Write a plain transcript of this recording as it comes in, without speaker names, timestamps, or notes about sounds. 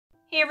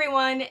Hey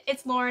everyone,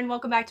 it's Lauren.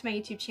 Welcome back to my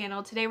YouTube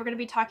channel. Today we're going to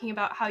be talking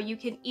about how you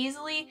can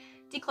easily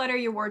declutter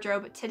your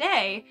wardrobe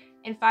today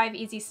in 5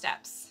 easy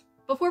steps.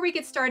 Before we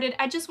get started,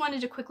 I just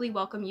wanted to quickly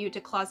welcome you to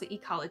Closet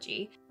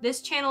Ecology.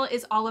 This channel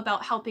is all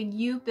about helping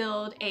you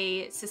build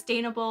a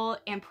sustainable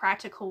and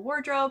practical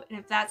wardrobe, and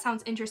if that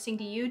sounds interesting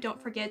to you,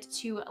 don't forget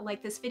to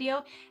like this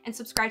video and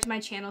subscribe to my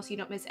channel so you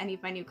don't miss any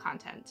of my new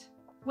content.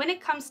 When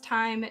it comes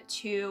time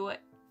to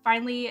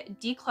finally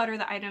declutter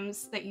the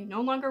items that you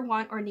no longer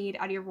want or need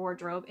out of your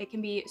wardrobe, it can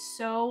be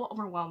so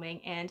overwhelming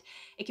and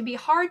it can be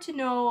hard to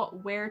know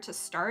where to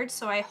start.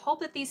 So I hope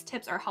that these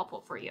tips are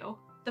helpful for you.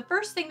 The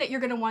first thing that you're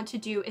going to want to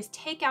do is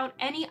take out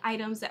any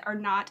items that are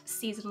not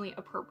seasonally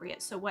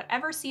appropriate. So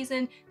whatever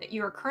season that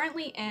you are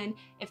currently in,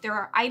 if there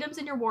are items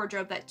in your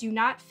wardrobe that do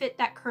not fit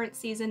that current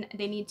season,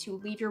 they need to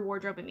leave your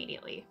wardrobe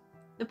immediately.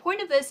 The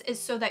point of this is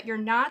so that you're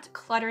not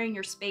cluttering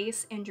your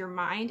space and your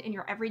mind in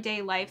your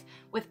everyday life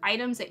with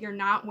items that you're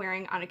not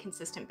wearing on a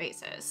consistent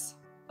basis.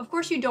 Of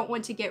course, you don't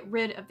want to get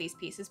rid of these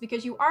pieces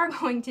because you are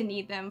going to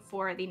need them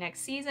for the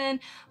next season,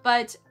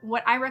 but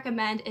what I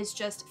recommend is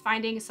just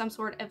finding some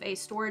sort of a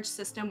storage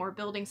system or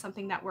building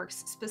something that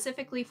works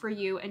specifically for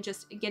you and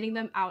just getting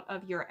them out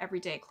of your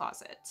everyday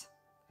closet.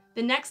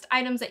 The next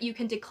items that you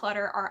can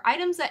declutter are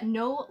items that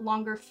no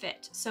longer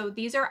fit. So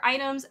these are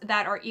items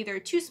that are either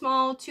too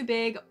small, too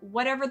big,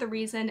 whatever the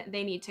reason,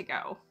 they need to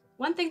go.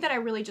 One thing that I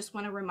really just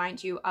want to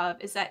remind you of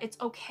is that it's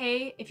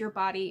okay if your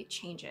body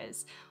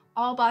changes.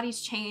 All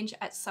bodies change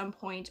at some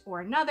point or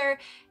another,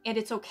 and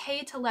it's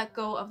okay to let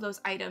go of those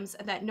items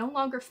that no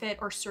longer fit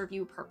or serve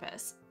you a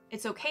purpose.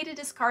 It's okay to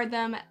discard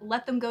them,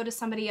 let them go to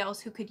somebody else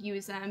who could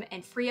use them,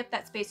 and free up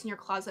that space in your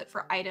closet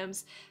for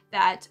items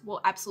that will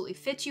absolutely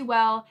fit you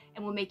well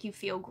and will make you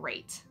feel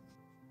great.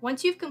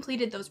 Once you've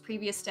completed those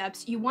previous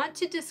steps, you want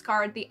to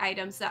discard the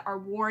items that are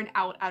worn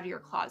out of your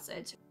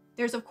closet.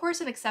 There's of course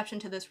an exception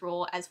to this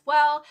rule as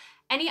well.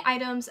 Any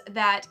items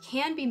that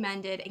can be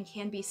mended and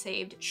can be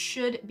saved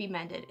should be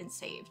mended and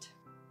saved.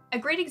 A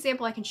great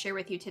example I can share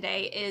with you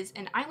today is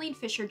an Eileen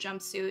Fisher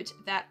jumpsuit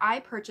that I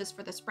purchased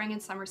for the spring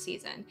and summer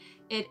season.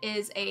 It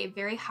is a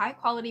very high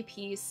quality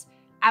piece,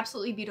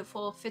 absolutely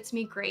beautiful, fits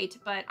me great,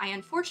 but I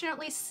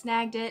unfortunately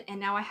snagged it and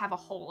now I have a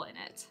hole in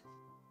it.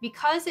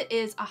 Because it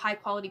is a high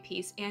quality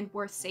piece and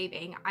worth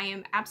saving, I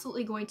am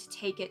absolutely going to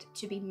take it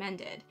to be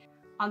mended.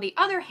 On the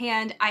other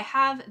hand, I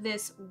have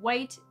this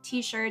white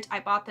t-shirt. I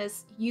bought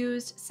this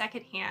used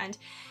secondhand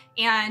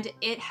and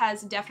it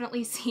has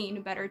definitely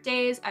seen better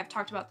days. I've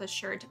talked about this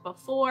shirt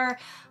before,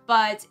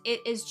 but it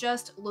is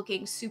just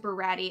looking super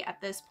ratty at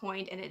this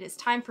point and it is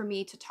time for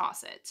me to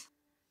toss it.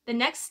 The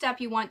next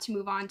step you want to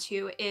move on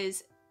to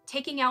is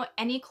taking out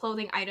any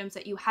clothing items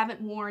that you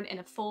haven't worn in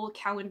a full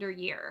calendar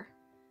year.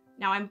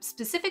 Now, I'm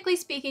specifically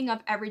speaking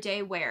of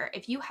everyday wear.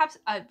 If you have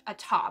a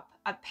top,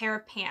 a pair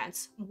of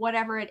pants,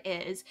 whatever it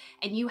is,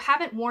 and you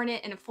haven't worn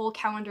it in a full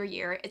calendar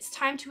year, it's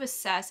time to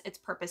assess its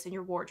purpose in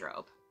your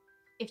wardrobe.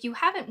 If you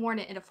haven't worn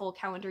it in a full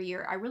calendar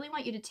year, I really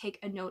want you to take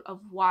a note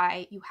of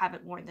why you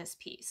haven't worn this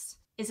piece.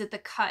 Is it the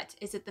cut?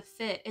 Is it the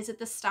fit? Is it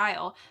the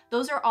style?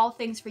 Those are all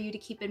things for you to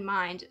keep in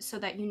mind so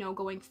that you know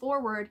going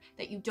forward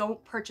that you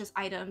don't purchase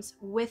items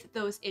with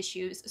those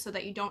issues so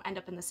that you don't end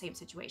up in the same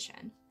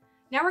situation.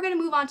 Now we're going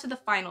to move on to the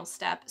final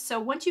step. So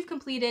once you've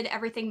completed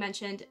everything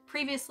mentioned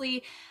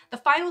previously, the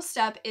final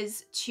step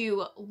is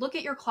to look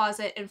at your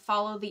closet and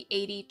follow the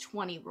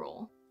 80-20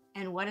 rule.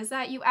 And what is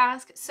that, you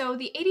ask? So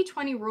the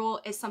 80-20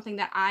 rule is something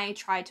that I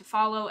try to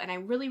follow and I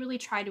really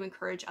try to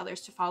encourage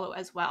others to follow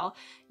as well.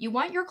 You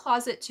want your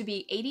closet to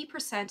be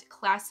 80%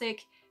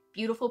 classic,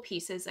 beautiful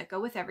pieces that go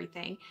with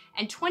everything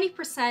and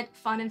 20%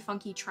 fun and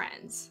funky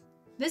trends.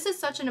 This is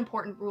such an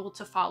important rule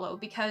to follow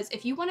because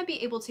if you want to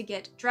be able to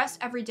get dressed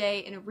every day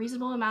in a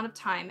reasonable amount of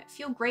time,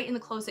 feel great in the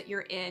clothes that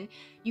you're in,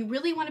 you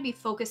really want to be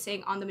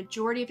focusing on the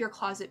majority of your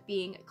closet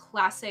being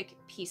classic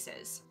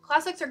pieces.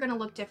 Classics are going to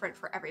look different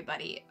for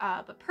everybody,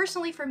 but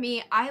personally for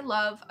me, I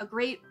love a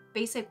great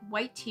basic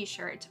white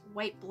t-shirt,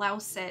 white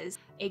blouses,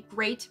 a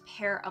great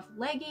pair of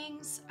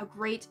leggings, a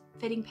great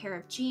fitting pair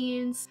of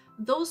jeans.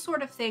 Those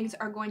sort of things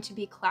are going to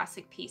be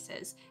classic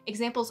pieces.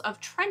 Examples of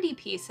trendy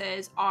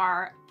pieces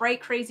are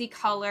bright, crazy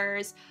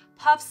colors,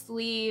 puff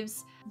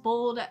sleeves,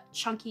 bold,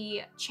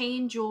 chunky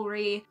chain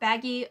jewelry,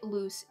 baggy,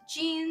 loose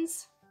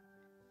jeans,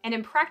 and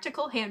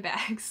impractical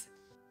handbags.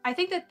 I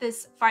think that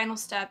this final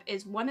step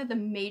is one of the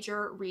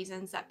major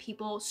reasons that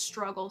people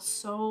struggle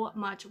so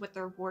much with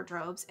their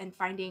wardrobes and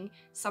finding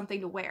something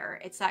to wear.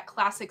 It's that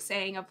classic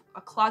saying of a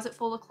closet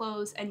full of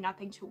clothes and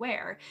nothing to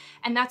wear.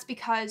 And that's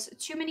because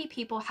too many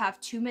people have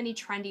too many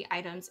trendy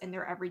items in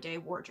their everyday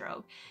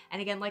wardrobe.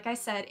 And again, like I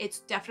said,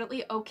 it's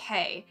definitely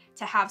okay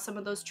to have some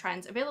of those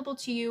trends available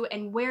to you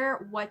and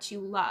wear what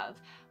you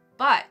love.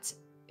 But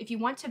if you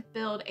want to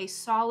build a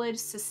solid,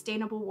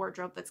 sustainable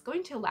wardrobe that's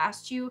going to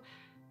last you,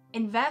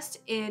 invest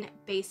in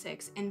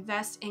basics,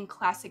 invest in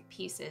classic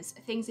pieces,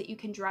 things that you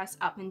can dress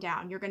up and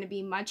down. You're going to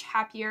be much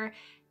happier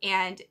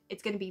and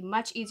it's going to be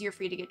much easier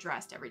for you to get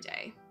dressed every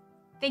day.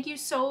 Thank you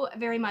so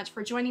very much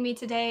for joining me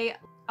today.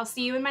 I'll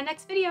see you in my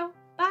next video.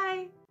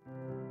 Bye!